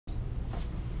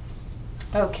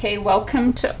Okay,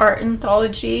 welcome to Art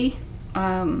Anthology,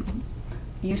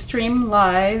 Ustream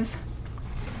Live,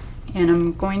 and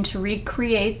I'm going to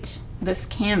recreate this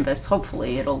canvas.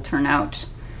 Hopefully it'll turn out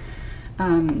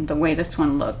the way this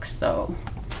one looks. So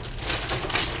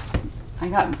I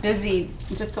got busy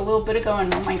just a little bit ago,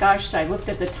 and oh my gosh, I looked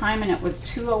at the time and it was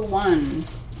 2:01,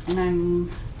 and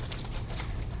I'm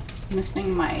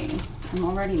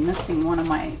already missing one of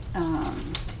my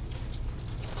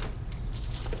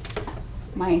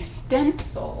my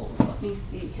stencils. Let me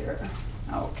see here.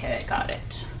 Okay, got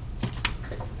it.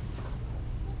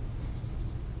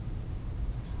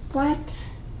 What?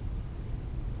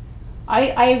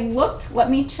 I looked,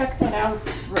 let me check that out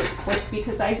real quick,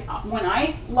 because when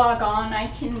I log on, I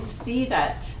can see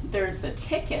that there's a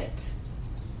ticket.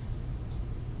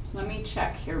 Let me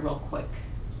check here real quick.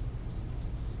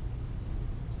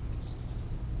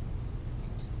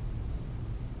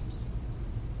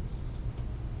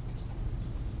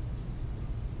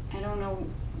 I don't know,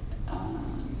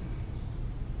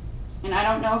 and I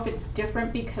don't know if it's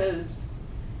different because,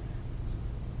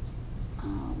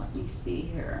 let me see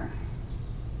here.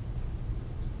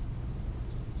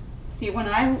 See, when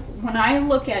I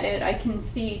look at it, I can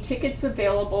see tickets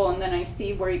available, and then I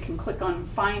see where you can click on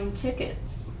find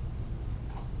tickets.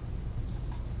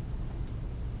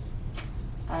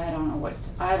 I don't know what,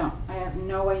 I have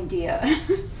no idea.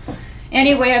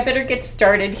 Anyway, I better get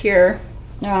started here.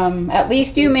 At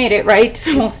least you made it, right?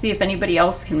 We'll see if anybody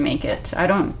else can make it. I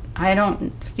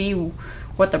don't see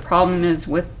what the problem is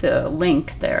with the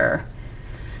link there.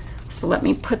 So let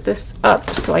me put this up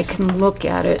so I can look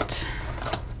at it.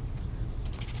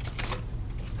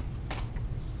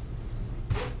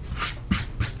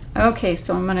 Okay,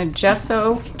 so I'm gonna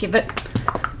gesso, give it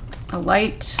a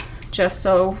light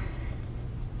gesso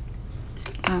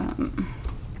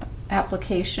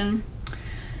application.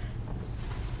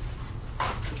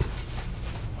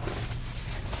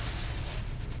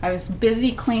 I was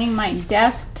busy cleaning my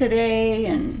desk today,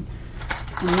 and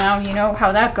now you know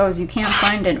how that goes. You can't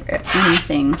find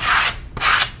anything.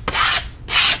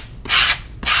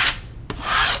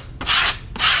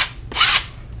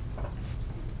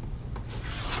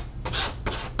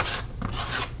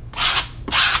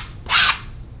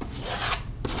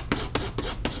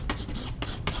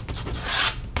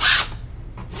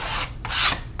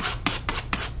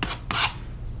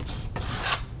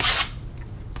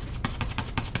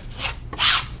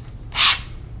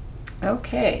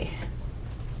 Okay.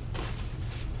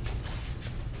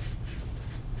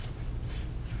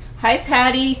 Hi,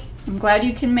 Patty. I'm glad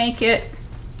you can make it.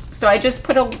 So I just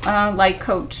put a light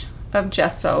coat of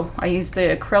gesso. I use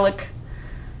the acrylic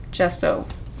gesso.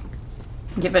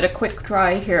 Give it a quick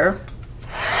dry here.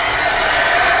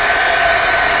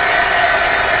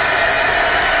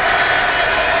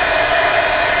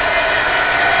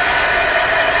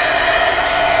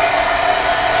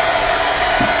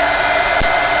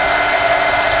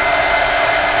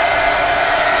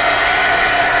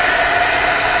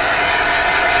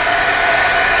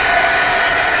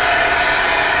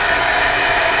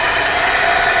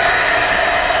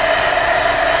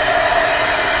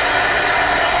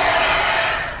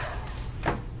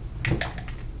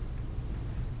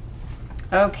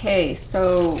 Okay,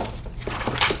 so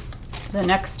the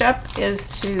next step is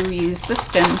to use the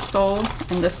stencil,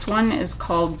 and this one is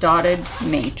called Dotted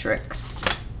Matrix.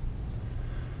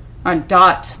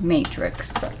 Dot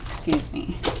Matrix, excuse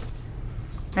me.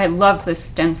 I love this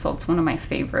stencil, it's one of my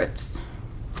favorites.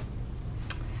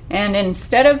 And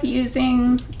instead of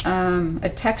using a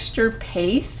texture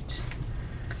paste,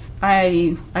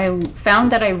 I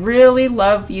found that I really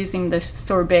love using the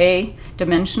sorbet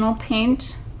dimensional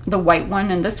paint, the white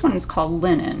one, and this one is called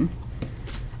Linen.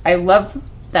 I love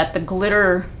that the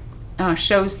glitter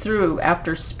shows through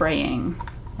after spraying,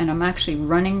 and I'm actually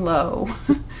running low.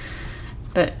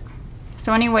 But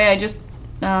so anyway, I just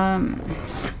run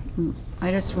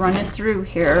it through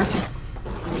here,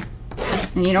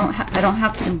 and I don't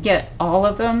have to get all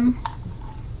of them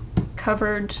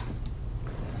covered.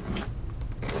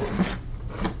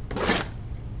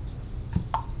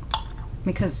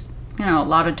 Because, you know, a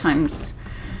lot of times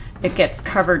it gets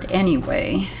covered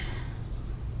anyway.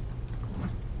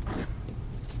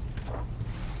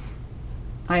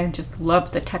 I just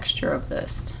love the texture of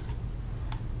this.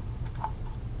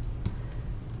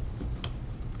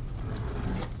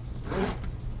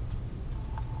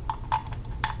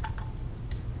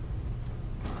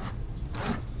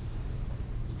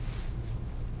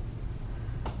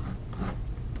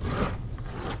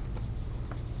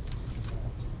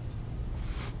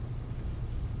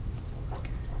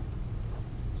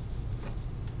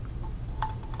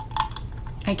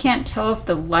 I can't tell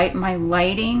if my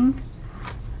lighting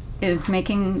is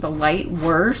making the light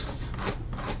worse.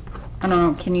 I don't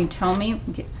know, can you tell me?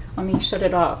 Let me shut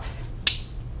it off.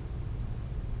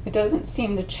 It doesn't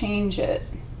seem to change it.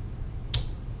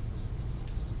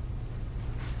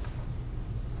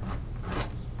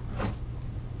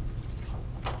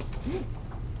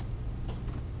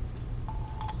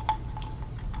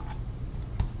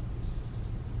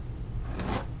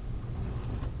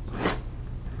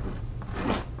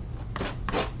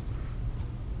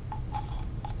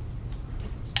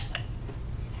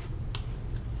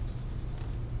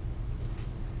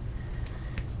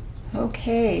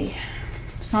 Okay,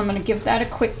 so I'm going to give that a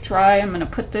quick dry. I'm going to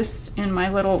put this in my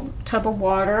little tub of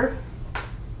water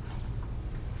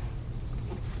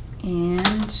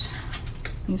and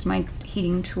use my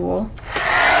heating tool.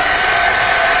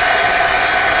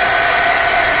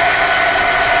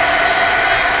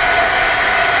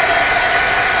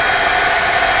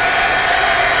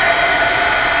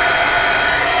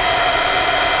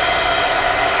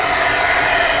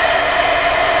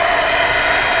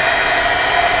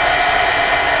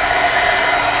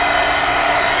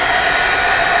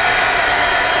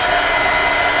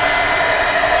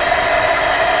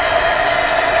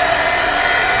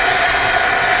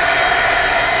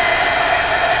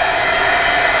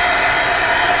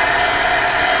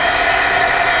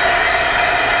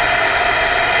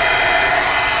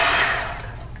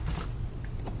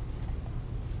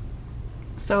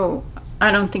 So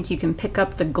I don't think you can pick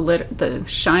up the glitter, the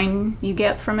shine you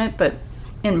get from it, but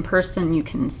in person you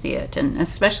can see it, and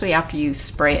especially after you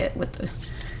spray it with the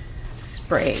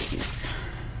sprays.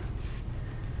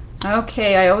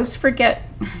 Okay, I always forget,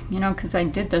 you know, because I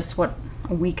did this, what,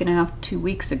 a week and a half, 2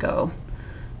 weeks ago.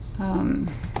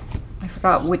 I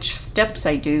forgot which steps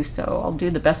I do, so I'll do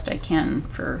the best I can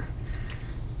for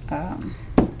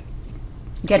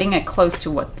getting it close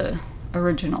to what the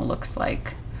original looks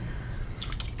like.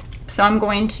 So I'm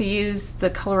going to use the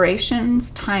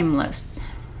Colorations Timeless.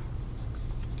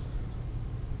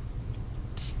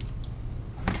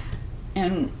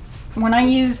 And when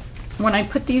I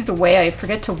put these away, I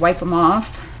forget to wipe them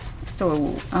off.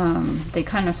 So they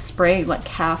kind of spray like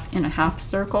in a half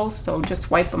circle. So just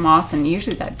wipe them off, and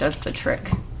usually that does the trick.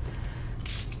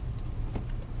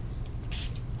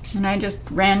 And I just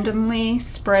randomly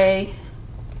spray.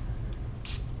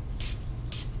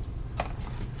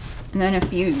 And then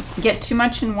if you get too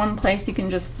much in one place, you can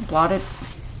just blot it,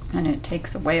 and it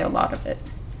takes away a lot of it.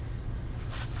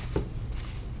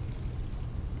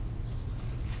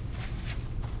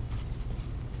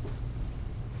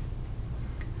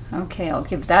 Okay, I'll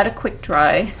give that a quick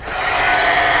dry.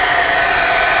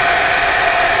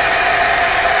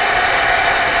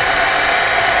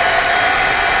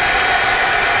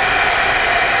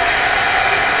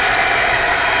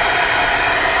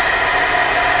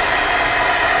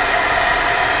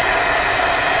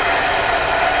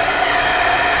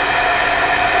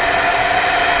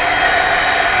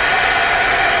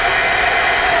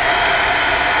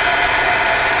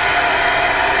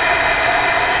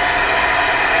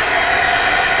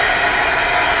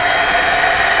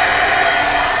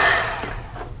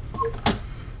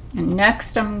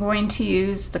 Next, I'm going to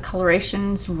use the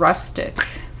Colorations Rustic,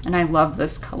 and I love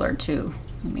this color too.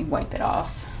 Let me wipe it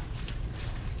off.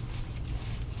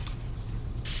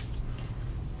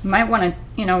 You might want to,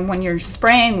 you know, when you're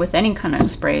spraying with any kind of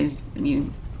sprays,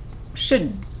 you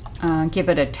should give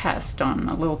it a test on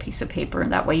a little piece of paper,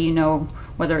 and that way you know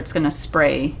whether it's going to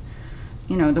spray,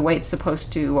 you know, the way it's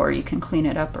supposed to, or you can clean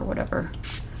it up or whatever.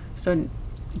 So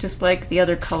just like the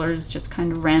other colors, just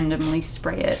kind of randomly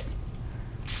spray it.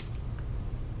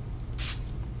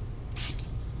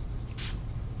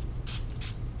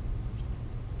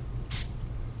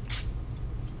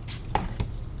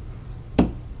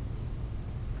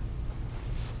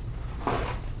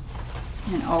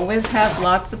 And always have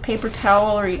lots of paper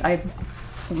towel, or I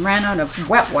ran out of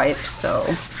wet wipes, so,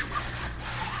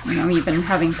 you know, even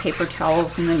having paper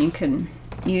towels, and then you can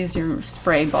use your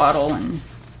spray bottle and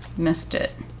mist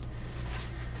it.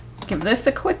 Give this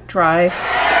a quick dry.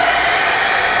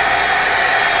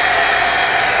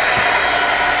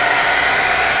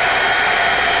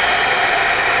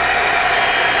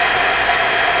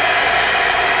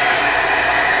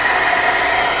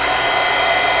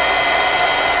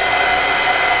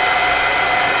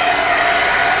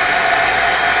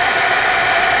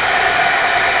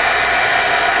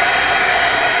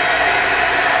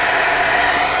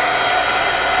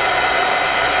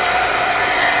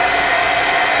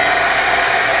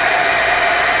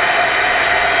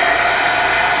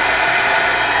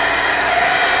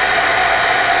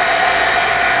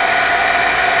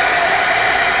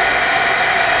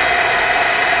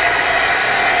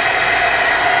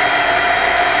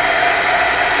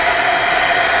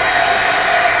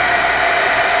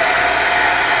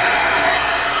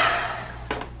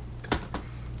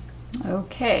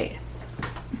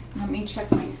 Let me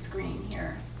check my screen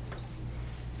here.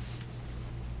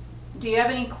 Do you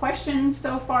have any questions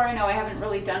so far? I know I haven't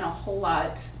really done a whole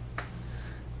lot.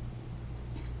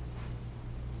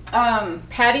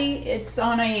 Patty, it's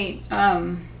on a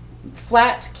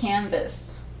flat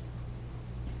canvas.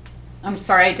 I'm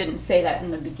sorry I didn't say that in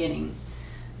the beginning.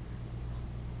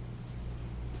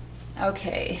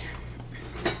 Okay.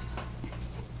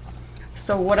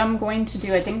 So what I'm going to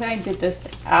do, I think that I did this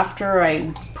after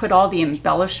I put all the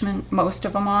embellishment, most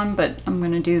of them on, but I'm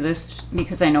going to do this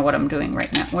because I know what I'm doing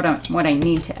right now, what I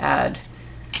need to add.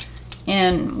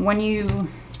 And when you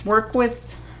work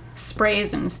with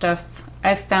sprays and stuff,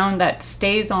 I've found that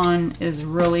stays on is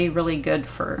really, really good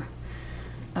for,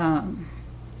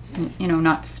 you know,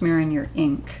 not smearing your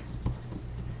ink.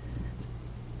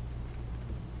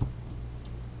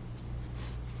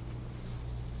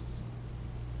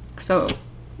 So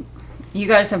you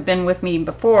guys have been with me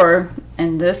before,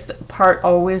 and this part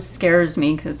always scares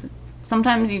me because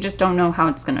sometimes you just don't know how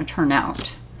it's going to turn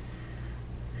out.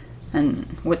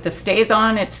 And with the stays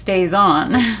on, it stays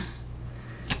on.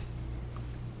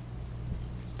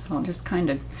 So I'll just kind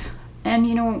of, and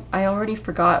you know, I already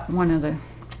forgot one of the,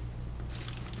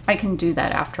 I can do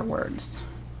that afterwards.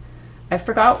 I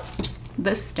forgot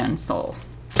this stencil,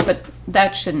 but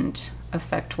that shouldn't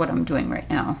affect what I'm doing right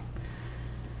now.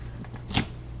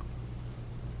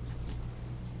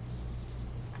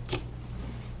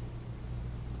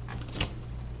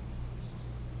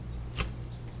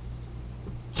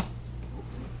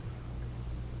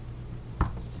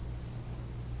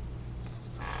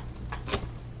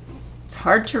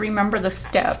 Hard to remember the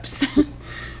steps.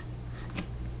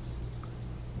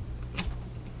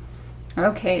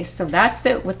 Okay, so that's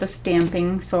it with the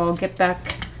stamping. So I'll get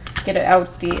it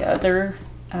out the other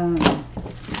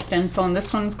stencil, and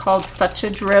this one's called Such a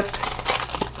Drip.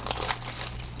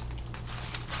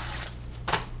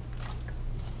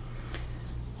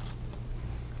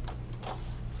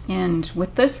 And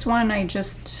with this one, I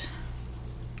just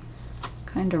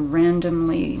kind of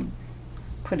randomly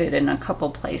put it in a couple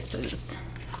places.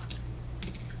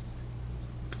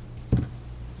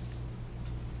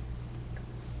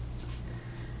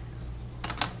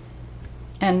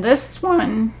 And this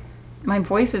one, my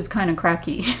voice is kind of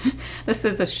cracky. This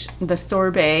is the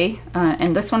Sorbet,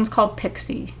 and this one's called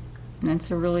Pixie, and it's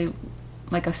a really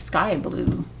like a sky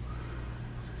blue.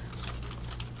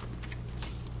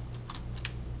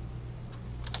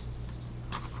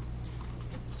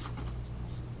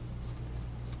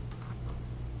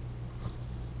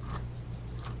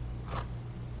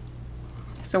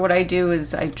 So what I do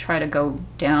is I try to go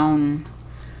down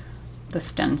the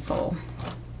stencil,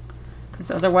 because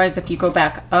otherwise if you go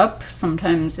back up,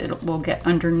 sometimes it will get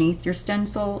underneath your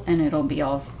stencil and it'll be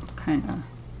all kind of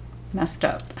messed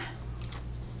up.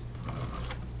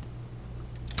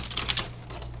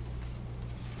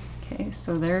 Okay,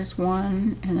 so there's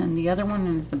one, and then the other one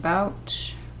is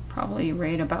about, probably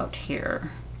right about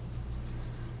here.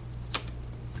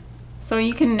 So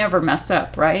you can never mess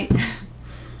up, right?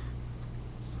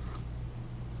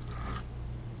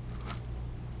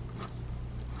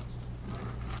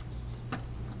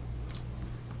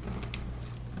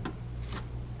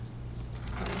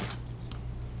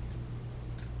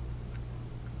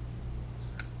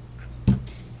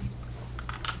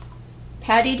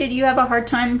 Patty, did you have a hard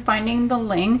time finding the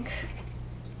link?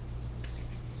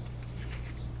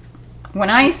 When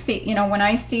I see, you know, when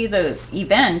I see the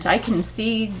event, I can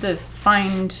see the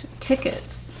find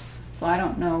tickets. So I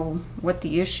don't know what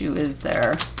the issue is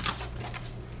there.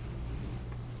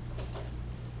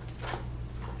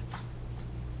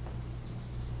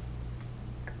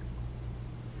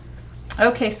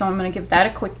 Okay, so I'm going to give that a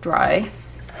quick dry.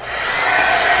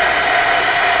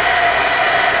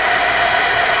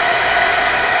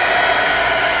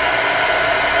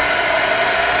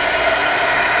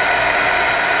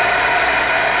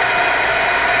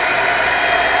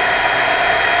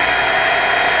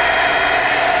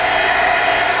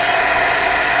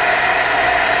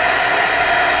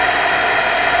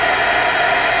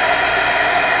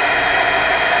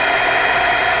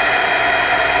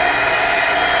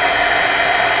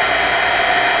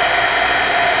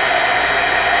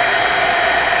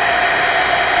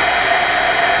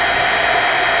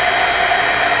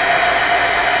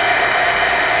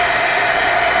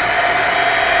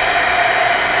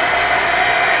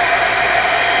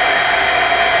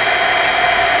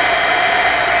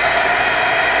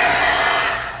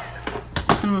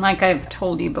 Like I've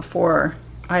told you before,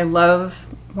 I love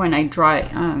when I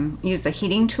use the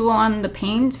heating tool on the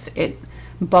paints. It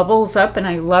bubbles up, and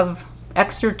I love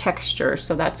extra texture.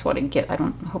 So that's what I get.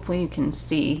 Hopefully you can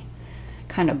see,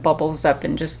 kind of bubbles up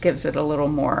and just gives it a little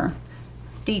more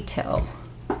detail.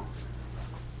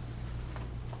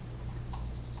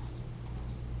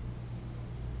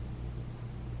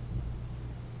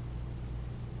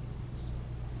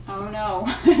 Oh no,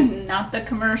 not the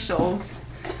commercials.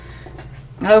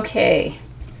 Okay,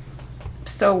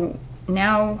 so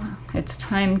now it's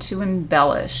time to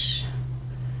embellish.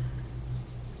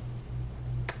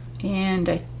 And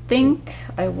I think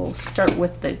I will start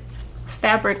with the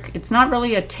fabric. It's not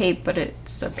really a tape, but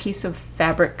it's a piece of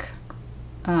fabric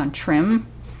trim.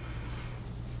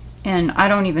 And I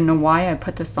don't even know why I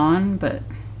put this on, but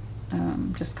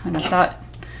just kind of thought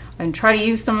I'd try to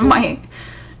use some of my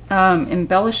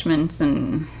embellishments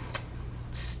and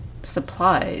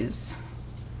supplies.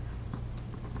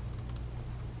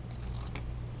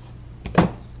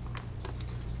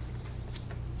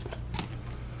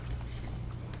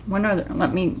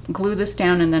 Let me glue this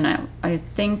down, and then I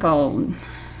think I'll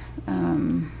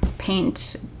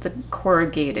paint the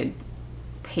corrugated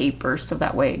paper so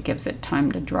that way it gives it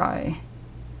time to dry.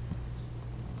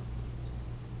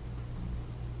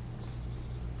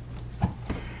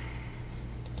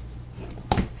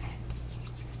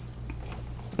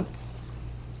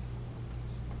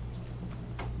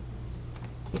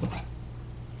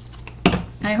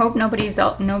 I hope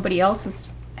nobody else is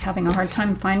having a hard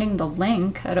time finding the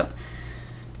link. I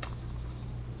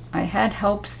had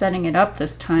help setting it up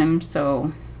this time,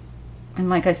 so, and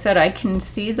like I said, I can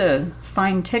see the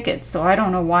find tickets, so I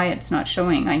don't know why it's not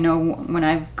showing. I know when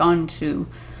I've gone to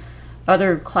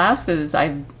other classes,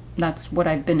 that's what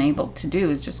I've been able to do,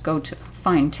 is just go to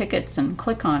find tickets and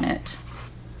click on it.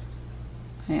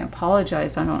 I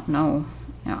apologize, I don't know.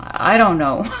 I don't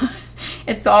know.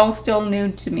 It's all still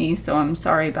new to me, so I'm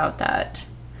sorry about that.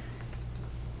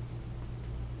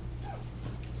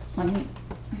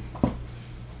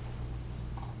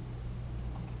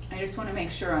 I just want to make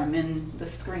sure I'm in the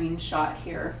screenshot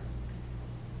here.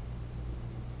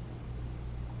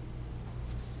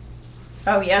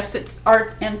 Oh yes, it's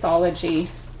Art Anthology,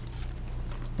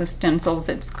 the stencils.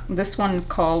 This one's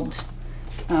called,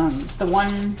 the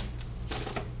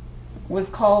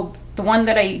one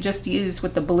that I just used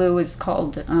with the blue is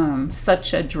called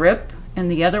Such a Drip,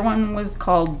 and the other one was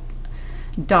called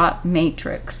Dot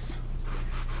Matrix.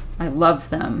 I love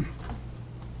them.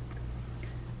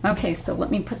 Okay, so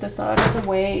let me put this out of the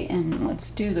way and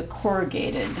let's do the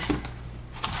corrugated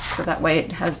so that way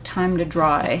it has time to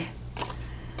dry.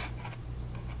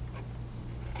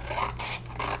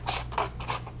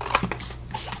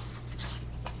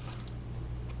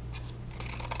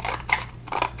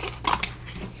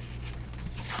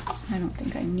 I don't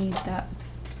think I need that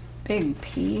big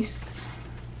piece.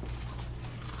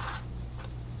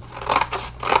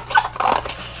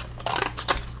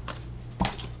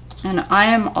 And I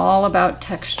am all about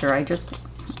texture. I just,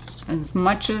 as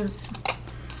much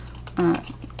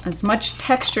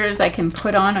texture as I can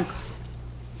put on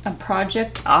a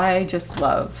project, I just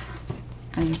love.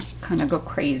 I just kind of go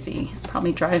crazy.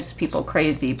 Probably drives people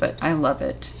crazy, but I love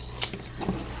it.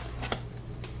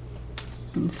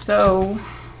 And so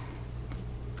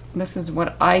this is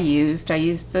what I used. I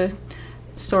used the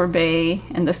sorbet,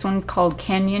 and this one's called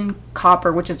Canyon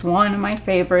Copper, which is one of my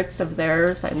favorites of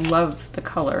theirs. I love the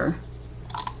color.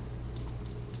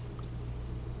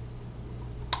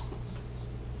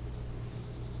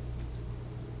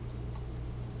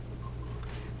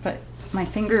 But my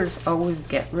fingers always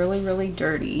get really, really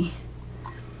dirty.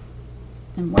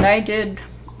 And what I did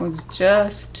was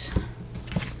just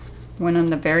went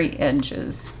on the very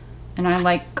edges. And I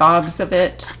like gobs of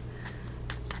it,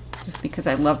 just because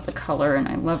I love the color and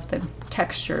I love the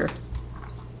texture.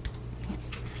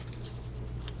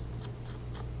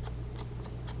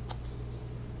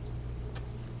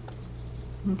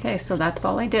 Okay, so that's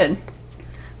all I did.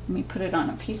 Let me put it on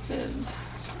a piece of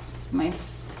my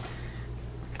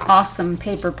awesome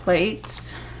paper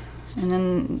plates. And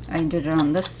then I did it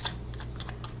on this.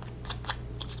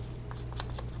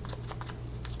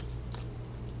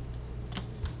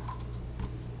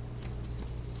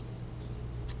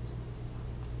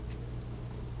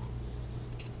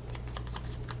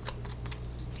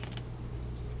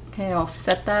 Okay, I'll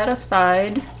set that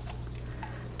aside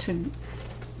to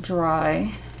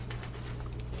dry.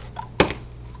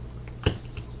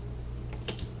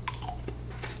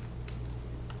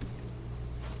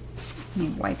 Let me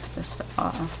wipe this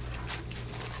off.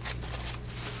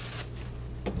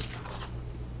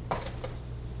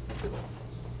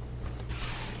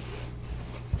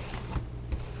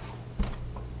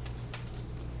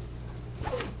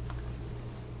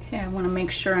 Okay, I want to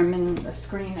make sure I'm in the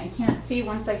screen. I can't see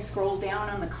once I scroll down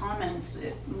on the comments,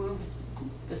 it moves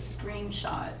the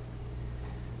screenshot.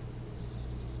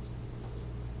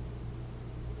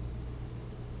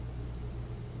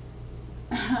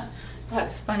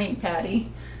 That's funny,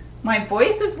 Patty. My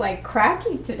voice is like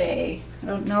cracky today. I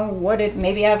don't know what it,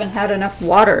 maybe I haven't had enough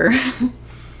water.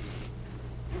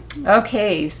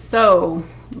 Okay, so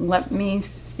let me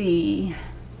see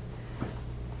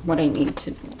what I need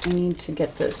to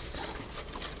get this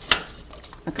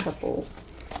a couple.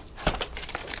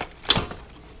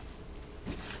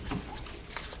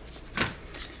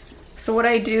 So what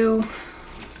I do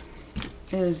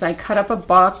is I cut up a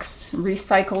box,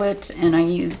 recycle it, and I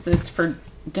use this for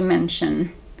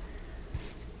dimension.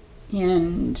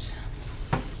 And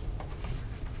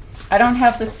I don't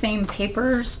have the same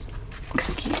papers,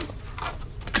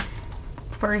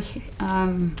 for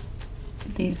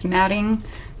these matting,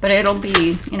 but it'll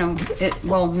be, you know, it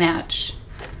will match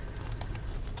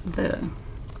the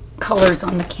colors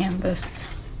on the canvas.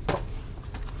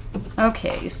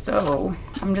 Okay, so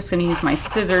I'm just going to use my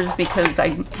scissors because I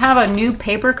have a new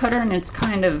paper cutter and it's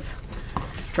kind of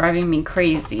driving me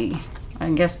crazy.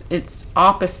 I guess it's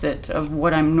opposite of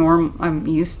what I'm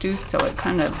used to, so it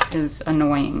kind of is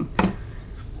annoying.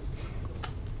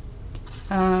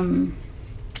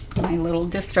 My little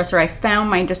distressor, I found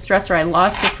my distressor. I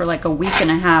lost it for like a week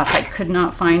and a half. I could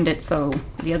not find it, so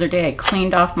the other day I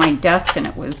cleaned off my desk and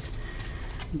it was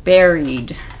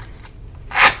buried.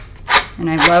 And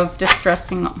I love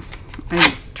distressing.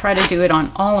 I try to do it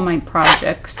on all of my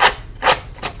projects.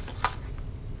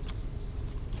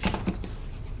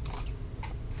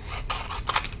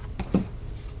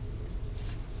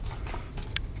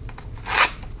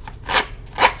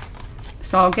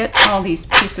 So I'll get all these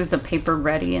pieces of paper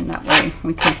ready, and that way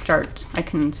we can start, I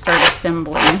can start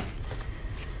assembling.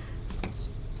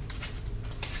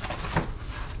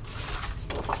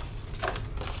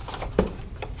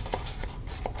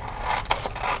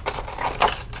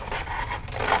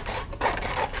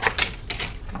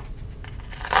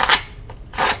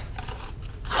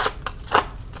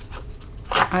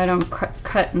 I don't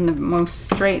cut in the most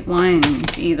straight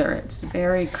lines either. It's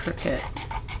very crooked.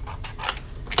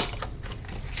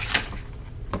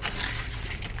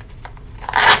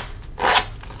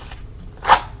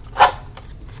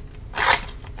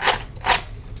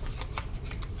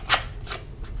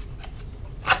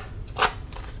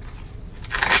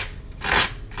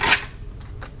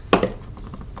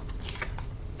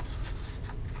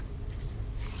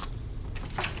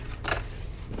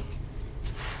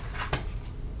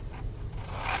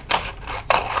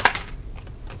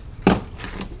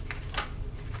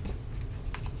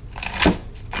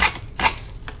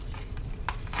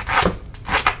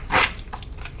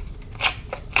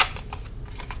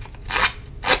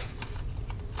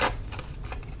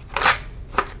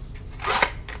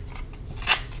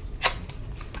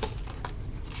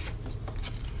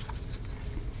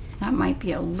 That might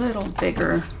be a little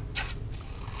bigger.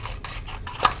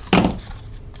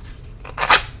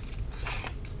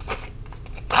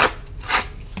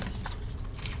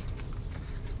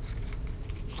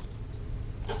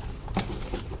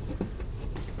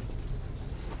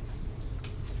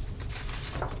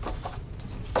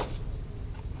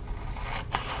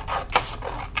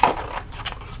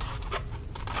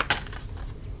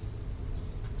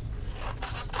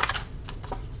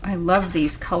 I love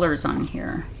these colors on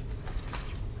here.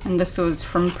 And this was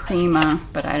from Prima,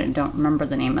 but I don't remember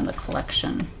the name of the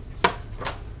collection.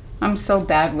 I'm so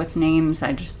bad with names.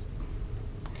 I just,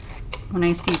 when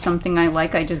I see something I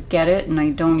like, I just get it and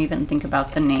I don't even think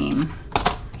about the name.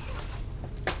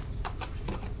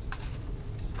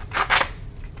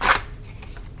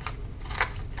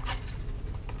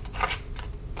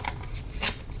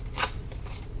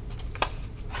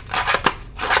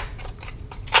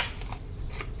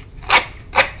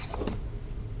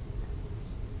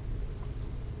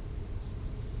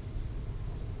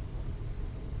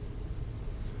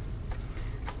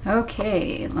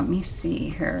 Okay, let me see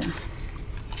here.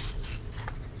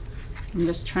 I'm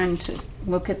just trying to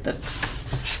look at the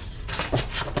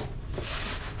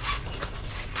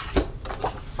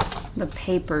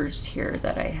papers here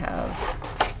that I have.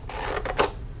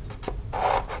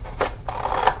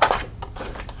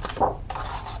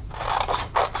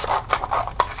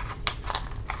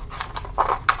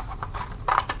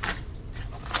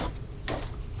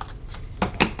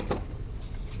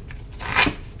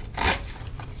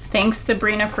 Thanks,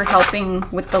 Sabrina, for helping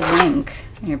with the link.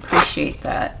 I appreciate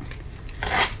that.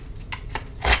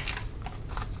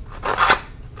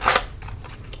 I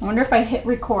wonder if I hit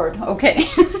record. Okay.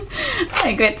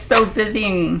 I get so busy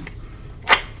and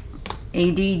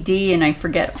ADD and I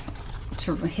forget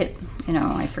to hit, you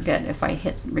know, I forget if I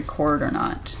hit record or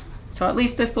not. So at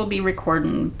least this will be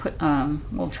recorded and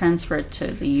we'll transfer it to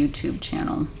the YouTube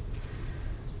channel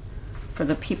for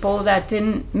the people that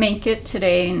didn't make it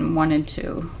today and wanted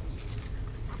to.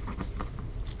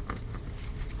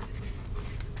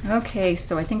 Okay,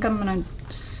 so I think I'm gonna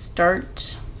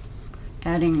start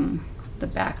adding the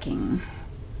backing.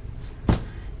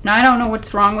 Now I don't know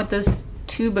what's wrong with this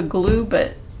tube of glue,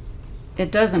 but it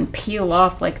doesn't peel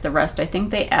off like the rest. I think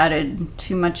they added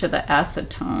too much of the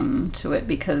acetone to it,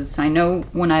 because I know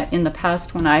in the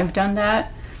past when I've done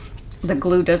that, the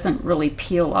glue doesn't really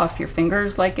peel off your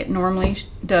fingers like it normally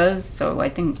does. So I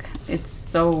think it's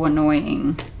so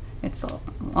annoying. It's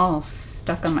all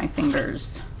stuck on my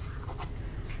fingers.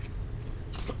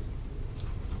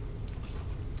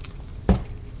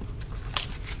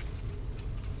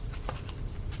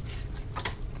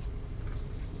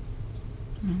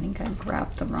 I think I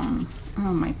grabbed the wrong.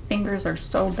 Oh, my fingers are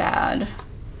so bad.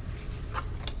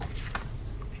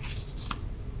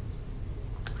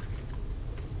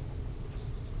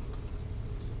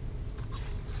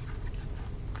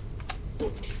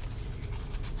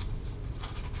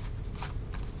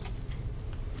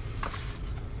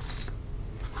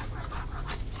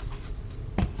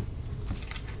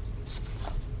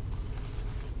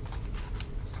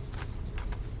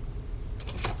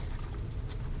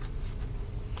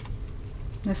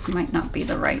 This might not be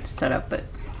the right setup, but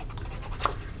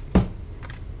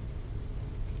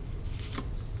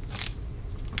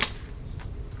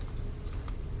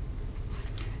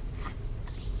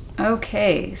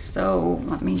okay, so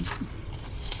let me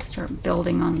start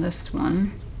building on this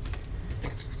one.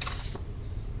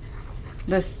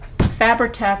 This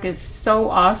Fabri-Tac is so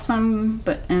awesome,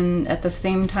 and at the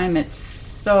same time it's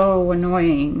so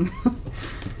annoying.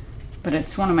 But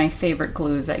it's one of my favorite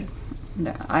glues.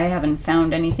 I haven't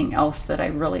found anything else that I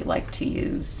really like to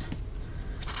use.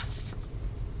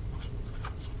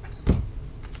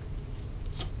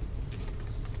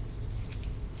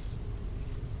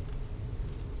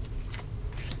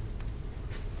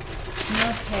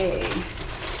 Okay.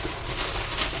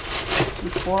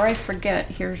 Before I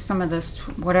forget, here's some of this,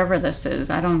 whatever this is.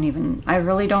 I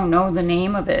really don't know the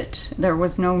name of it. There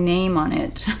was no name on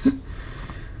it.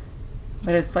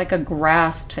 But it's like a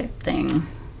grass type thing.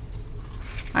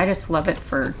 I just love it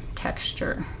for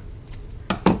texture.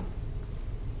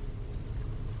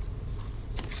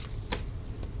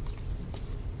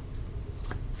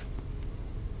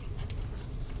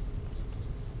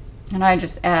 And I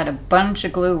just add a bunch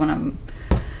of glue when I'm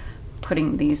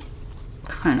putting these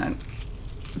kind of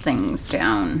things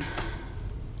down.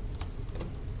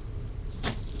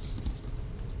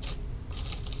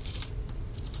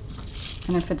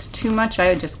 And if it's too much, I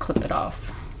would just clip it off.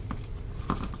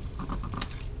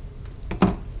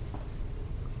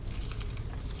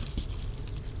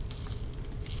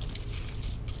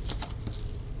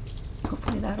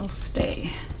 Hopefully that'll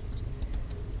stay.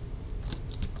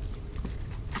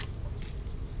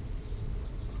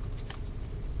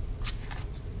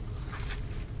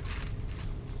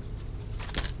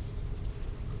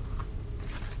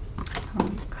 Oh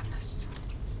my goodness.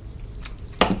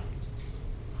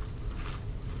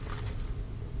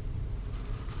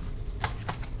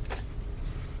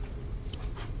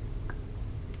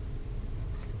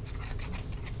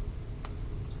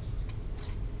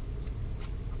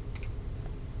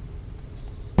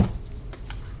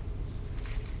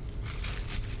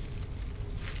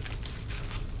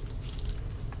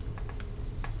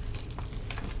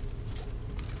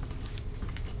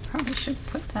 Probably should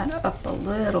put that up a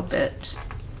little bit.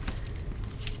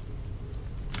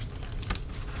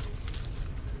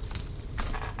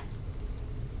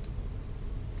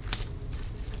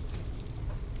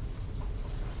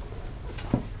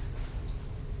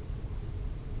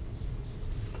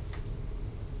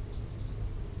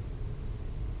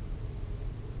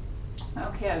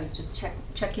 Okay, I was just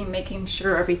checking, making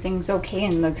sure everything's okay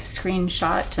in the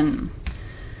screenshot, and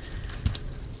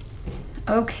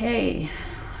okay.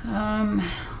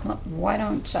 Why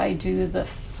don't I do the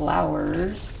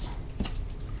flowers?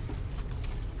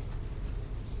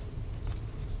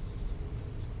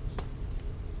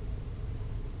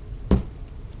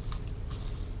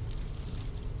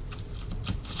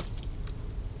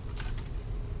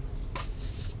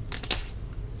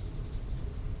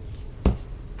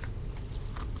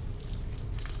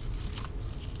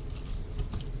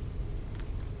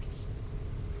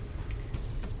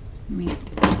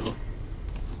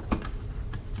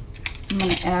 I'm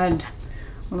going to add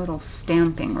a little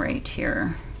stamping right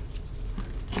here.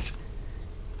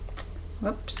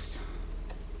 Whoops.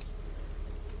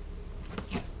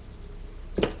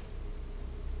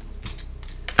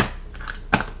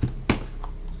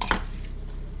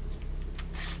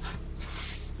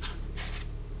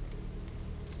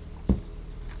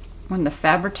 when the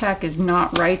Fabri-Tac is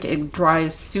not right, it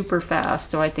dries super fast.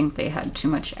 So I think they had too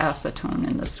much acetone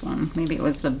in this one. Maybe it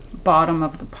was the bottom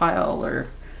of the pile or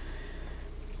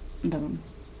the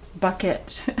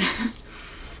bucket.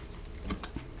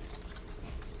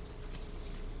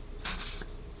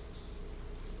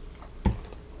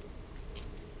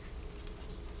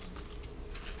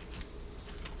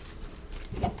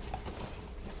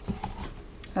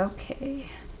 Okay,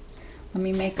 let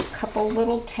me make a couple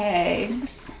little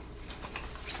tags.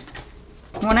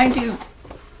 When I do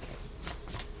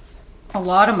a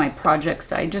lot of my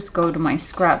projects, I just go to my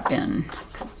scrap bin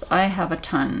because I have a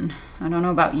ton. I don't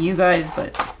know about you guys,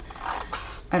 but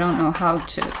I don't know how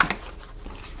to,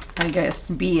 I guess,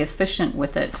 be efficient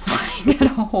with it. So I get a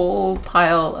whole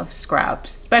pile of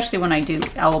scraps, especially when I do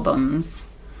albums.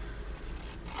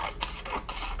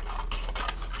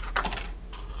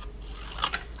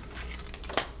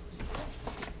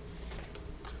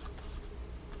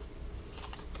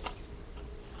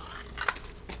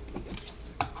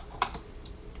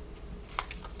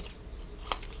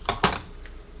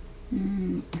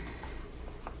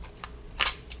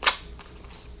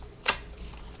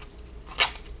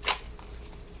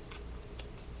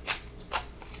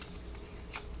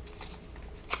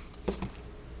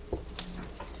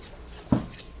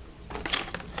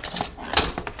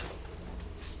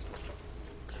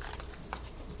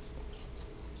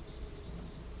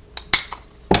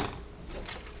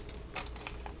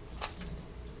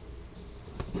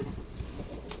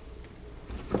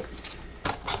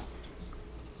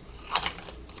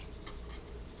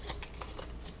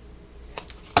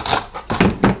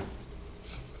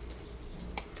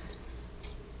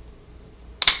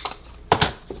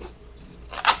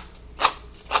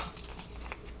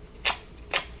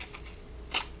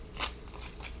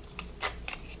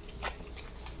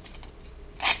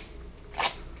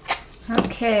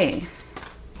 Okay,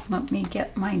 let me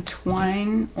get my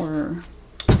twine, or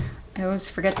I always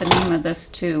forget the name of this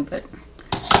too, but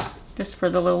just for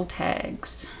the little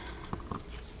tags.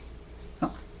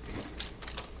 Oh.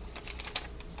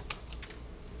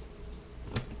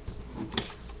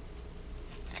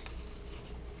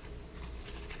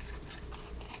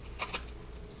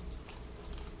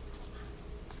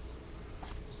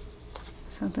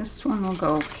 So this one will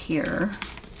go here.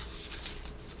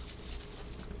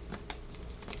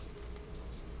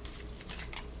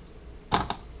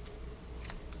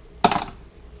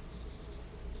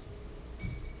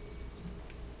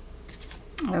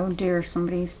 Oh dear,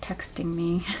 somebody's texting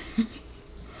me.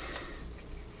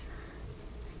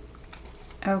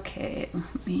 Okay,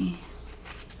 let me...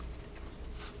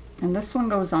 And this one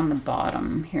goes on the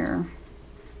bottom here,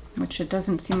 which it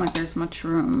doesn't seem like there's much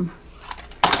room.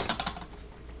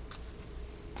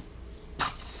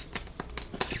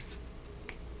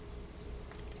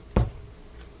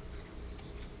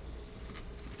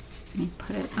 Let me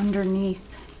put it underneath.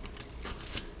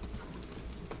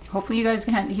 Hopefully you guys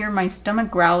can't hear my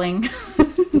stomach growling.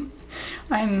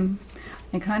 I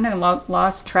kind of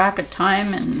lost track of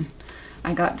time, and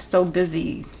I got so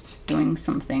busy doing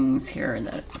some things here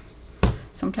that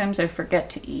sometimes I forget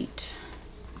to eat.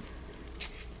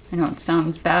 I know it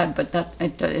sounds bad, but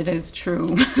it is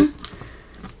true.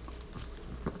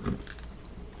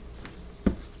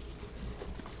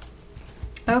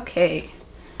 Okay,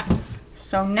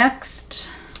 so next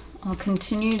I'll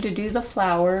continue to do the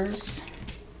flowers.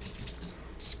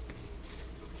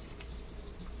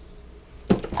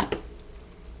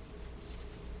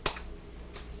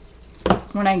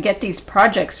 When I get these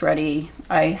projects ready,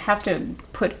 I have to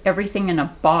put everything in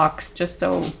a box just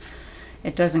so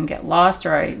it doesn't get lost,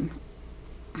 or I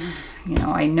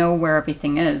know where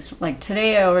everything is. Like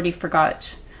today I already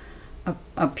forgot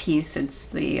a piece. It's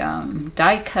the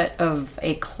die cut of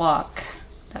a clock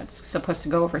that's supposed to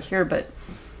go over here, but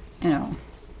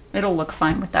it'll look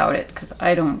fine without it because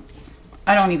I don't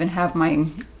even have my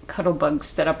Cuttlebug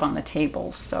set up on the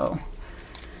table, so.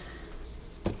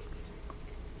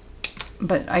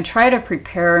 But I try to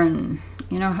prepare, and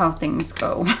you know how things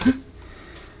go.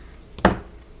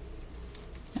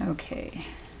 Okay.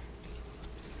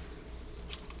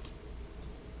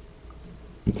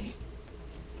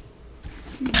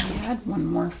 I add one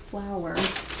more flower.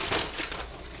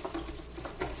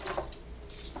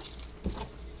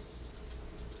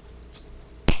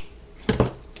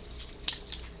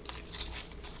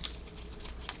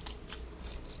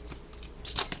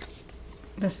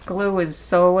 This glue is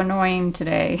so annoying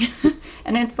today.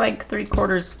 And it's like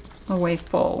 3/4 the way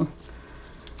full.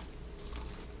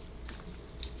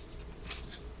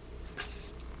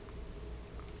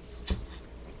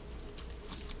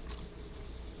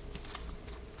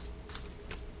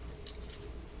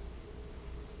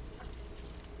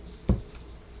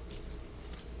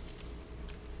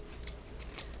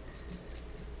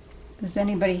 Does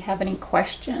anybody have any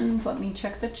questions? Let me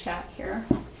check the chat here.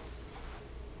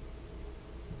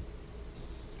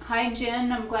 Hi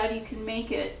Jen, I'm glad you can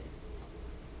make it.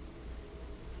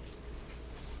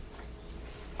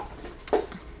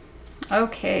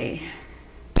 Okay.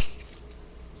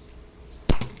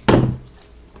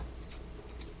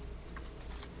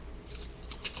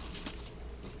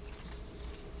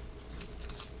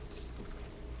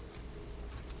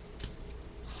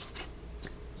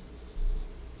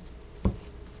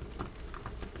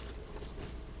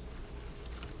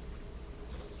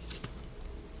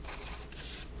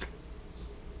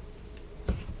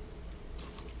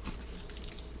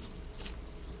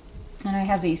 And I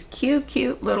have these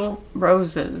cute little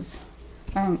roses.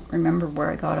 I don't remember where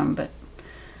I got them, but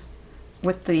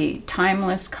with the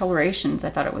timeless colorations, I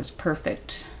thought it was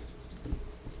perfect.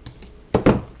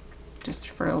 Just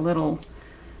for a little,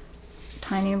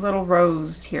 tiny little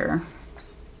rose here.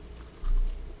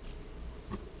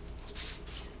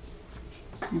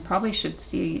 I probably should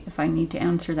see if I need to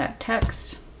answer that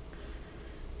text.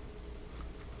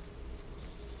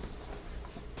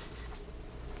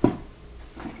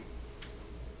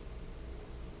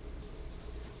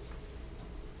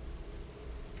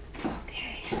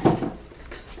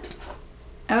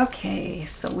 Okay,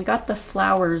 so we got the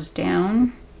flowers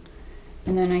down,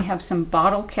 and then I have some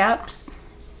bottle caps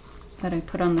that I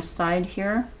put on the side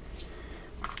here.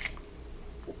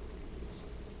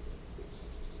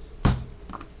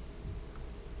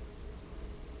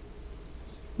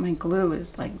 My glue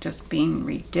is like just being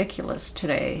ridiculous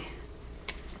today.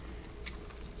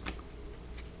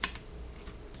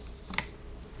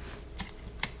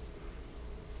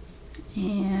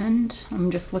 And I'm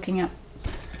just looking at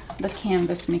the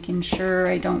canvas, making sure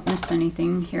I don't miss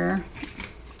anything here.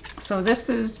 So this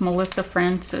is Melissa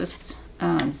Francis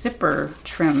zipper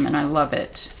trim, and I love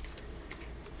it.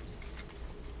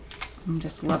 I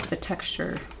just love the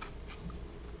texture.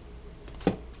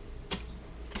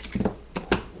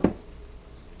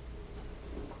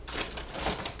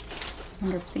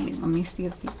 Wonder if the, let me see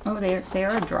if the, oh, they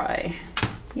are dry.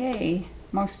 Yay,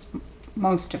 most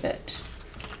of it.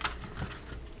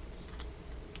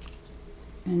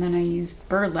 And then I used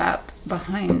burlap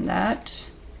behind that.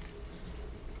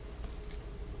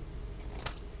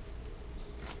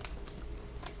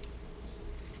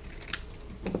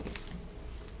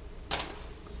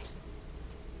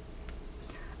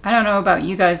 I don't know about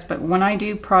you guys, but when I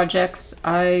do projects,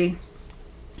 I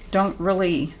don't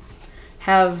really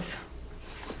have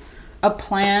a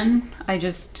plan. I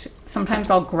just, sometimes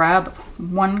I'll grab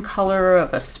one color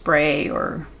of a spray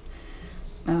or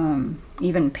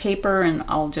even paper, and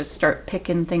I'll just start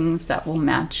picking things that will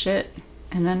match it.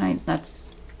 And then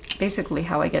that's basically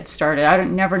how I get started. I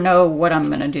never know what I'm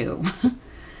gonna do. And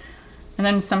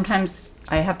then sometimes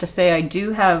I have to say I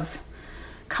do have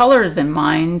colors in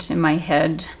mind in my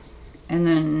head, and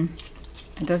then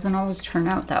it doesn't always turn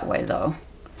out that way though.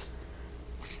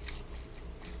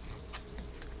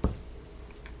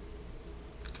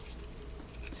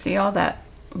 See all that?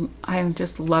 I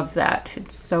just love that.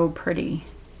 It's so pretty,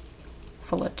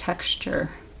 full of texture.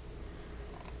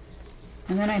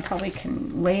 And then I probably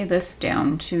can lay this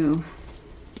down too.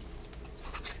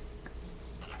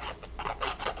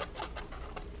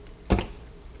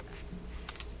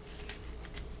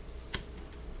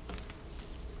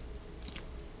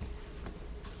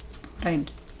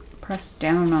 I'd press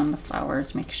down on the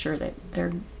flowers, make sure that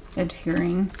they're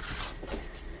adhering.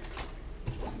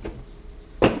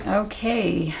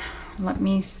 Okay, let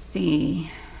me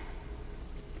see.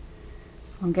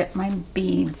 I'll get my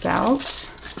beads out.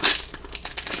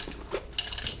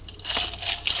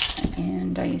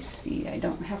 And I see I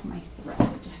don't have my thread.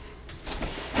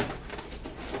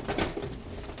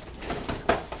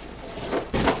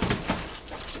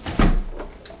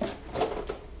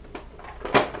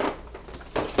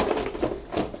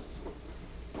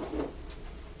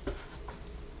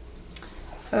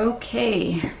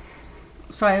 Okay,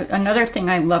 so another thing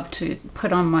I love to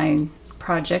put on my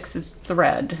projects is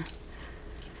thread.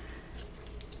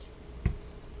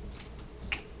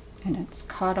 And it's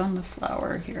caught on the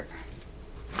flower here.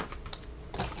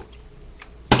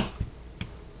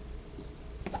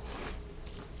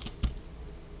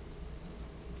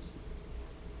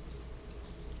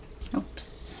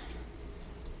 Oops.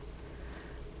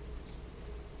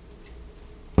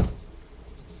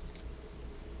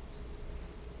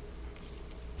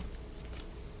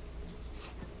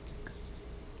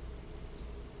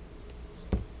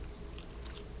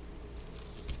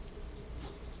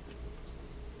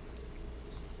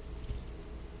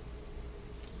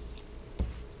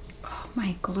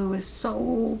 My glue is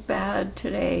so bad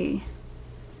today.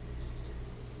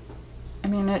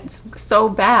 mean, it's so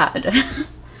bad.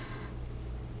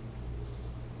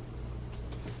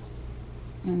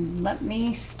 And let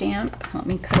me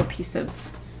cut a piece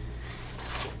of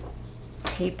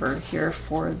paper here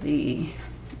for the,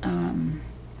 on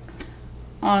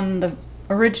the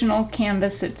original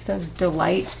canvas it says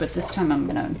Delight, but this time I'm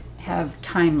gonna have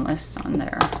Timeless on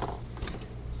there.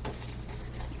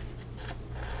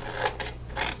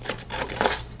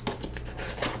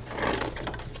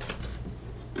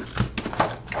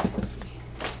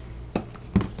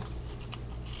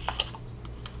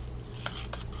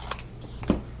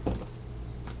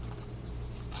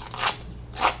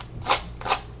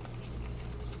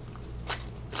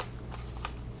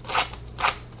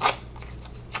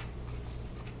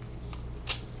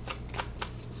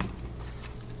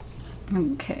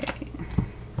 Okay.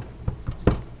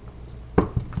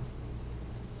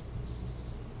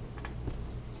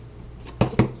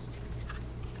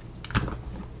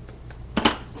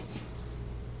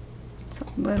 It's a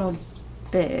little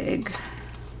big.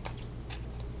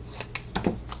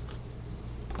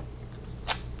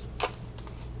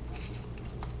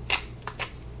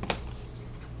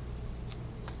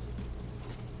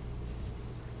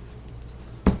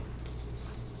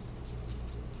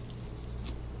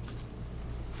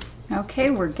 Okay,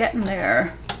 we're getting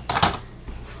there.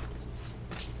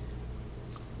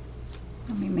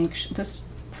 Let me make sure this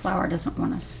flower doesn't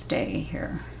want to stay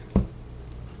here.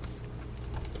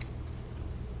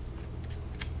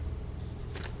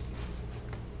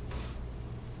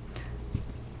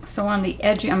 So on the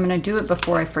edging, I'm going to do it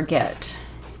before I forget.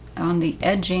 On the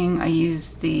edging, I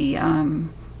use the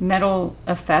Metal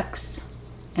Effects,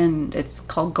 and it's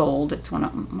called Gold. It's one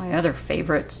of my other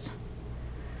favorites.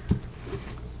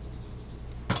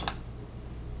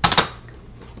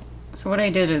 So what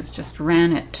I did is just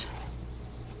ran it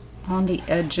on the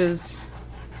edges.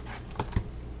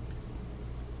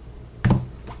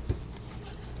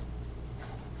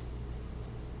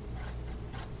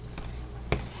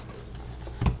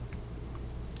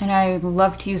 And I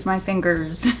love to use my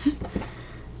fingers.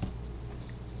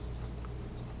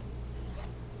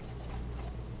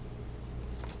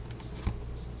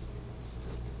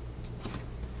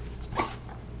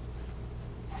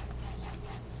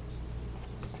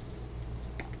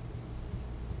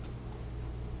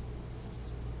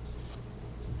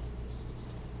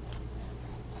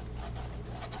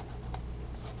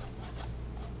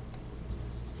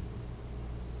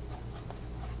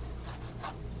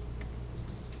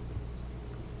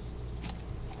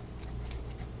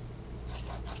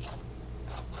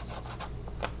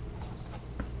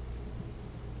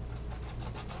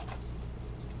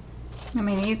 I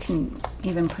mean, you can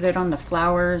even put it on the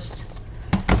flowers.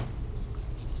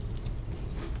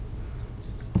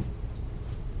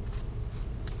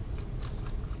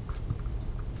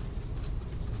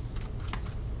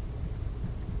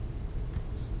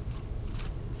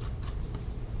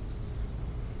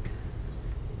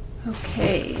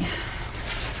 Okay.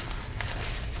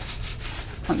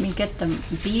 Let me get the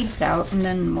beads out, and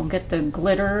then we'll get the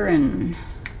glitter and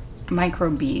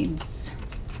micro beads.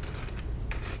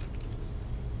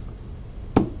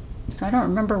 So I don't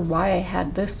remember why I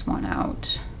had this one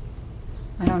out.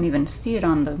 I don't even see it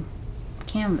on the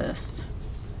canvas.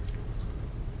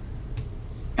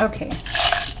 Okay.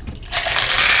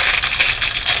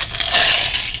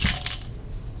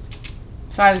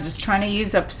 So I was just trying to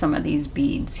use up some of these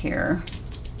beads here.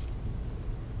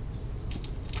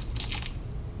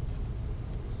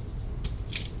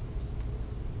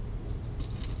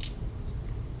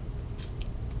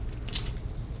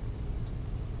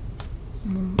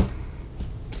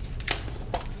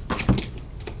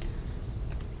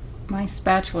 My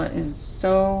spatula is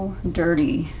so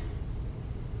dirty.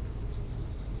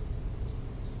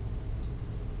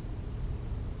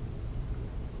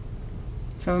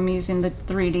 So I'm using the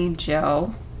 3D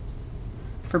gel.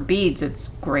 For beads, it's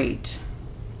great.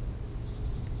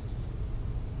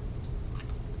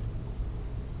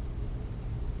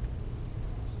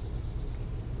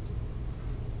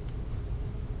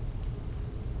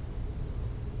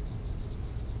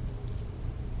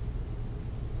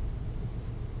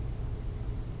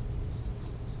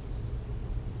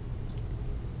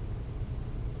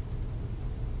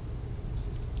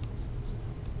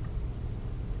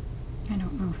 I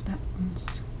don't know if that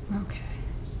one's okay.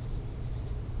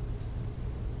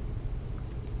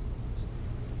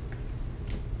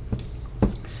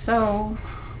 So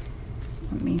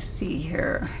let me see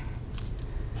here.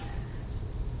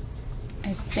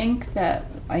 I think that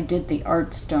I did the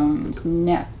art stones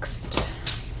next.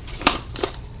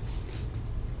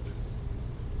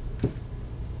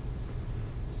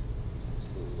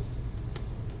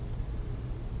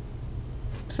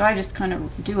 So I just kind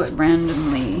of do it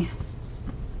randomly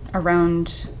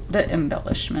around the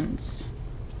embellishments.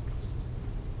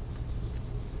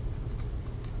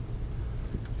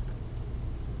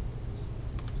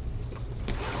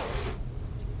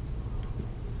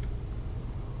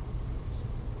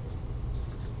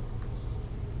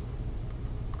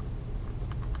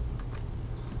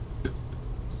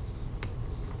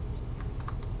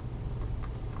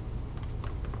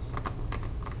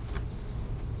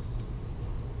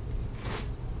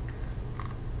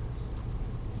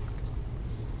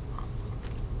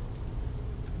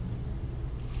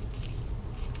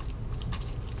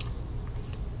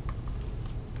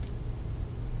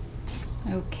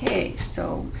 Okay,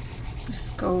 so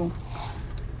just go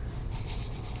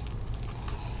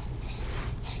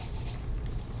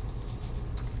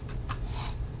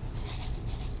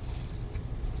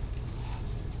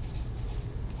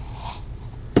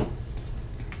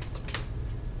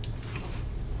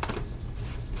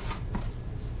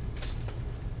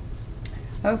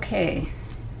okay.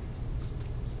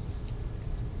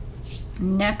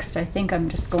 Next, I think I'm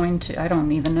just going to, I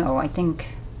don't even know, I think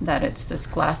that it's this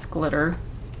glass glitter.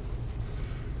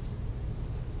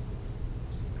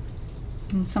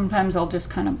 And sometimes I'll just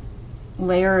kind of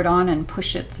layer it on and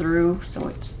push it through so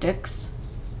it sticks.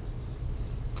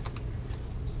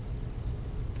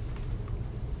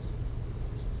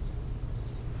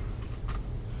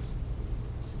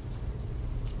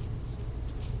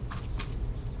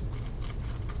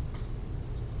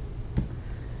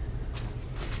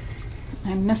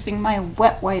 I'm missing my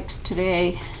wet wipes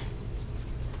today.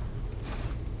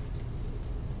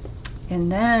 And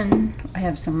then I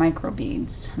have some micro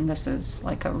beads, and this is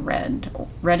like a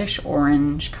reddish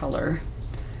orange color.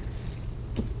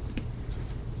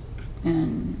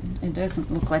 And it doesn't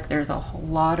look like there's a whole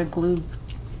lot of glue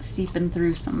seeping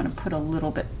through, so I'm going to put a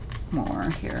little bit more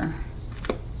here.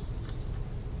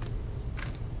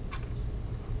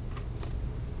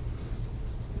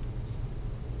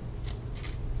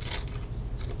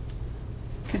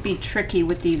 Could be tricky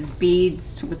with these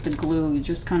beads with the glue. You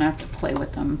just kind of have to play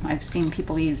with them. I've seen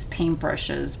people use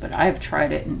paintbrushes, but I've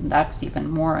tried it and that's even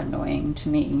more annoying to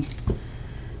me.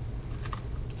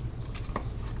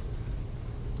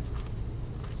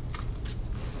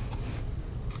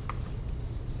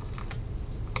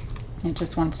 It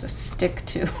just wants to stick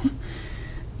to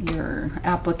your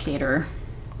applicator.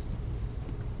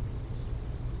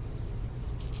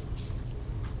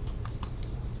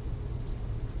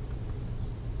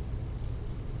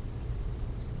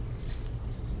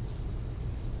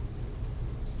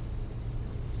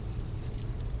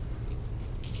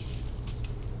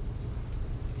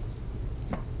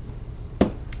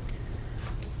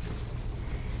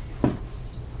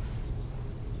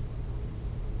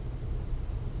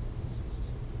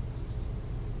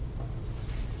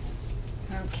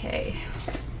 Okay,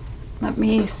 let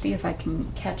me see if I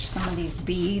can catch some of these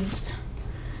beads.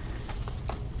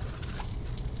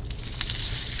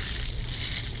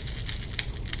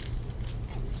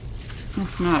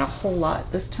 It's not a whole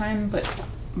lot this time, but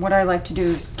what I like to do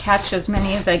is catch as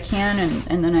many as I can,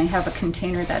 and then I have a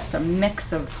container that's a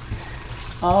mix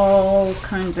of all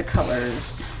kinds of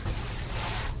colors.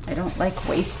 I don't like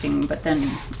wasting, but then,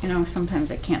 you know, sometimes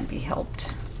it can't be helped.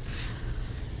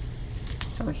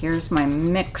 So here's my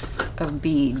mix of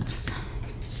beads.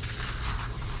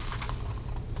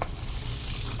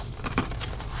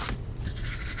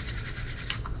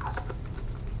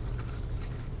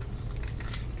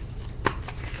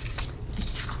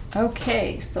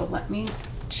 Okay, so let me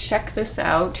check this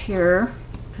out here,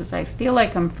 because I feel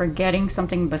like I'm forgetting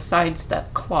something besides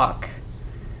that clock.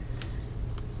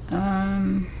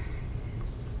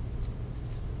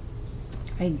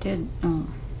 I did,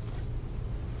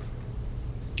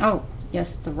 oh,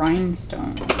 yes, the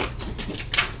rhinestones.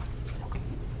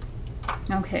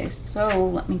 Okay, so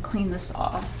let me clean this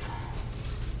off.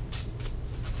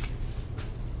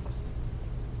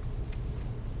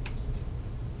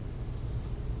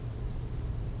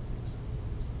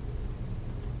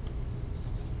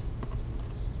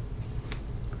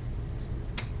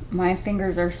 My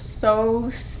fingers are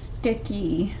so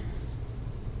sticky.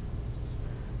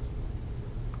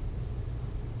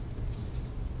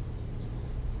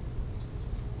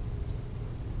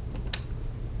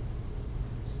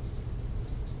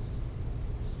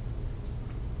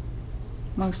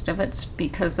 Most of it's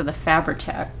because of the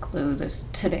Fabri-Tac glue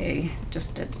today.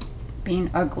 Just it's being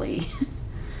ugly.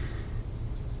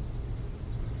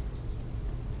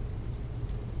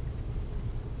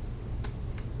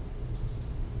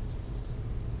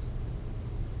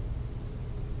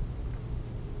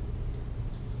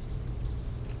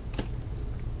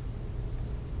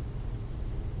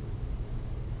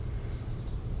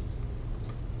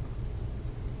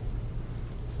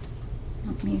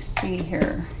 Let me see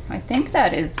here. I think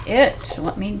that is it.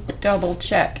 Let me double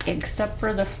check, except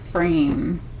for the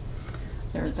frame.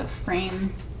 There's a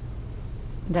frame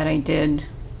that I did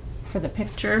for the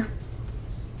picture,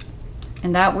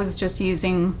 and that was just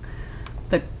using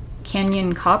the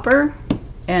Canyon copper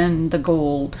and the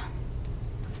gold.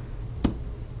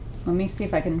 Let me see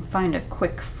if I can find a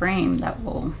quick frame that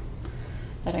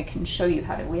I can show you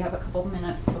how to. We have a couple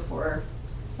minutes before.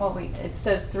 Well, it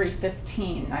says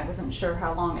 3:15. I wasn't sure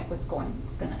how long it was gonna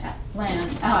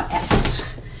land.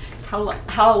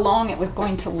 How long it was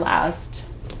going to last.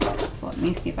 So let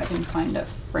me see if I can find a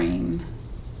frame.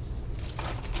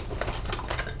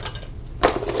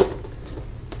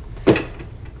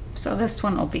 So this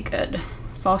one will be good.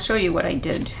 So I'll show you what I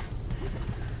did.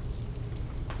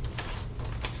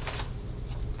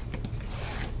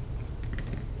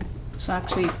 So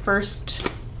actually first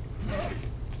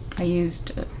I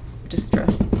used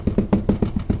distress.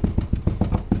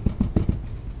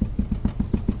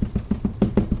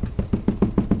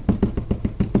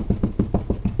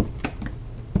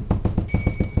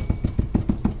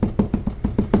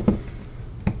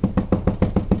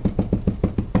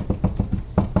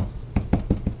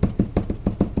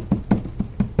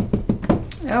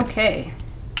 Okay,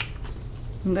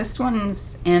 this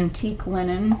one's antique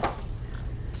linen.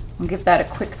 I'll give that a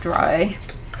quick dry.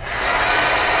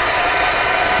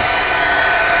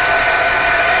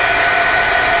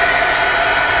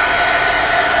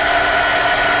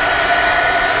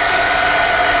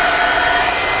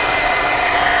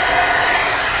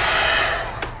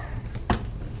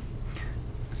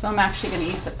 So I'm actually going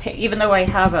to use even though I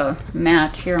have a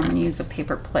mat here, I'm going to use a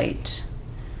paper plate.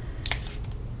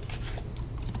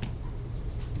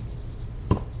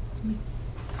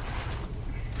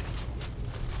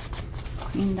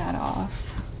 Clean that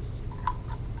off.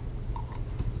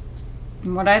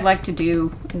 And what I like to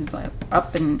do is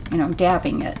up and,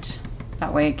 dabbing it.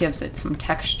 That way it gives it some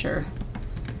texture.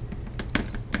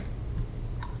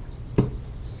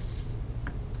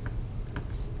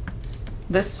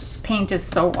 This paint is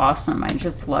so awesome. I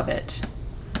just love it.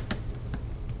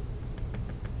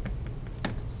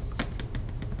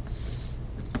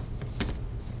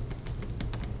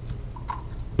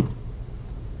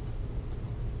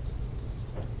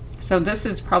 So this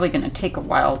is probably going to take a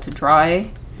while to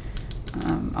dry.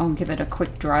 I'll give it a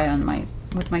quick dry on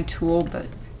with my tool, but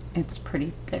it's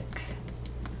pretty thick.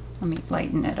 Let me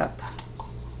lighten it up.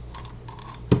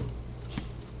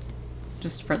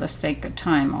 Just for the sake of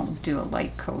time, I'll do a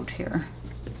light coat here.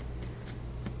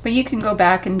 But you can go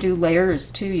back and do layers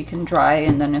too. You can dry,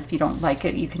 and then if you don't like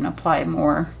it, you can apply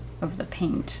more of the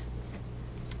paint.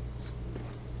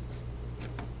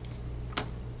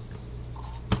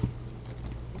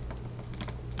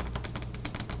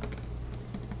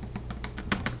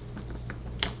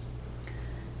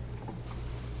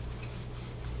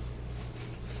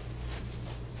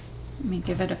 Let me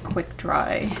give it a quick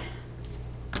dry.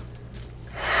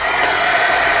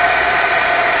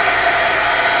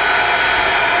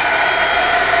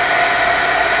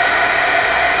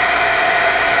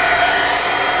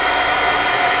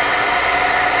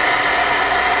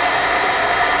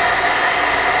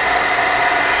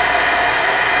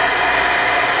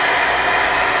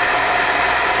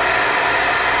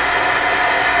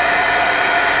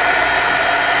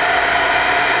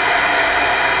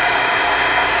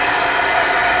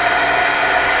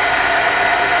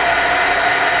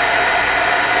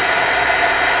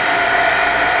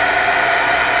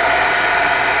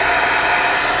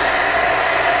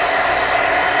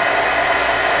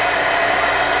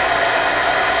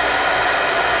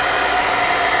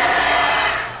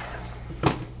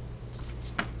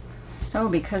 So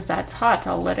because that's hot,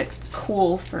 I'll let it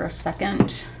cool for a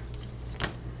second.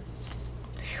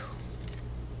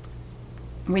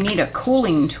 We need a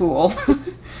cooling tool. Let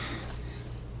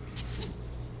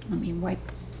me wipe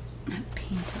that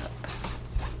paint up.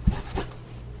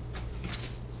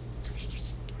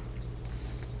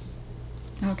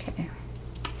 Okay,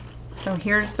 so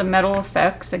here's the metal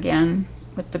effects again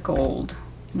with the gold,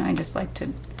 and I just like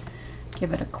to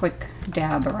give it a quick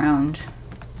dab around.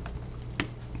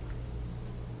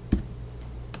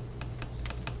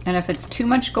 And if it's too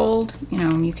much gold,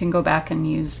 you can go back and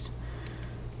use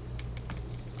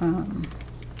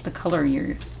the color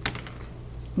you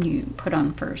put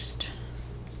on first.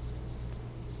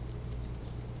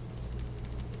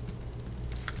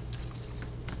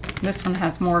 This one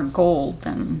has more gold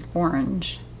than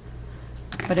orange,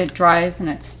 but it dries and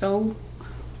it's so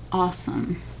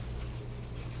awesome.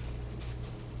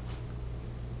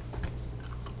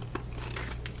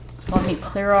 So let me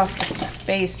clear off the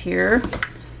space here.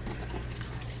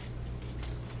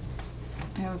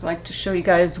 always like to show you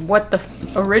guys what the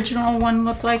original one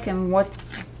looked like and what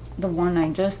the one I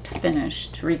just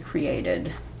finished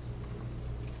recreated.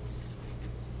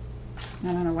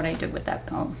 I don't know what I did with that.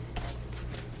 Oh.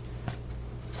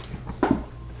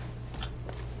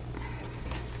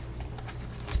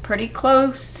 It's pretty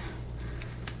close.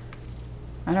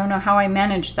 I don't know how I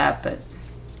managed that, but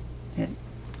it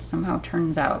somehow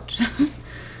turns out.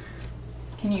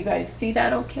 Can you guys see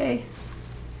that okay?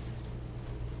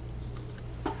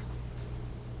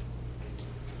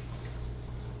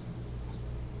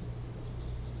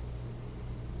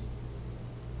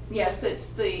 Yes,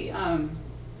 it's the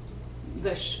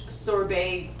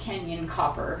Sorbet Canyon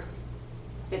Copper.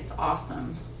 It's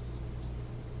awesome.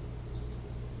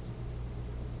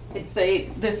 It's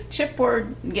this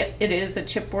chipboard, yeah, it is a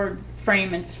chipboard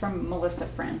frame. It's from Melissa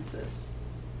Francis.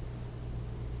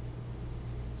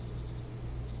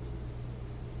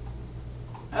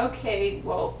 Okay,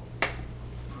 well,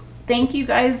 thank you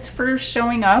guys for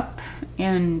showing up,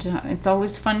 and it's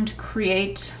always fun to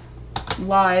create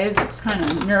live. It's kind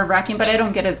of nerve-wracking, but I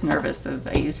don't get as nervous as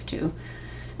I used to.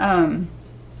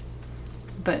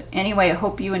 But anyway, I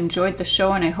hope you enjoyed the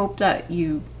show, and I hope that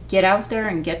you get out there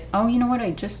and get... Oh, you know what?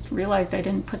 I just realized I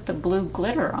didn't put the blue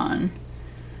glitter on.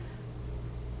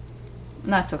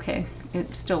 That's okay.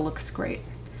 It still looks great.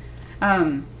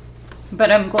 But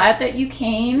I'm glad that you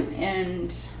came,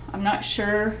 and I'm not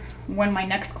sure when my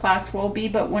next class will be,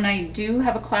 but when I do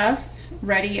have a class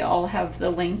ready, I'll have the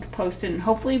link posted, and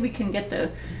hopefully we can get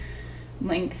the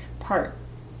link part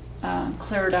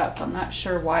cleared up. I'm not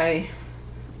sure why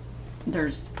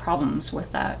there's problems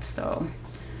with that. So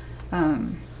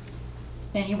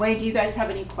anyway, do you guys have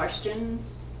any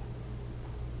questions?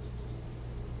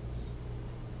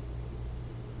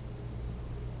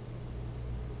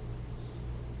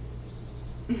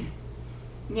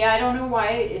 Yeah, I don't know why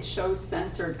it shows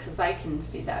censored, because I can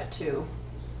see that too.